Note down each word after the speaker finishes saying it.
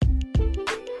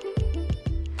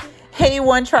Hey,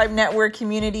 One Tribe Network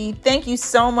community, thank you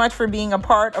so much for being a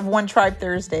part of One Tribe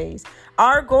Thursdays.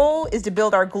 Our goal is to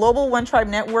build our global One Tribe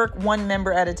Network one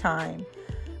member at a time.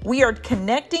 We are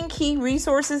connecting key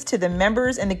resources to the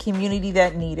members and the community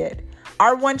that need it.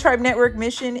 Our One Tribe Network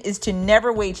mission is to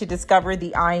never wait to discover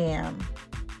the I Am.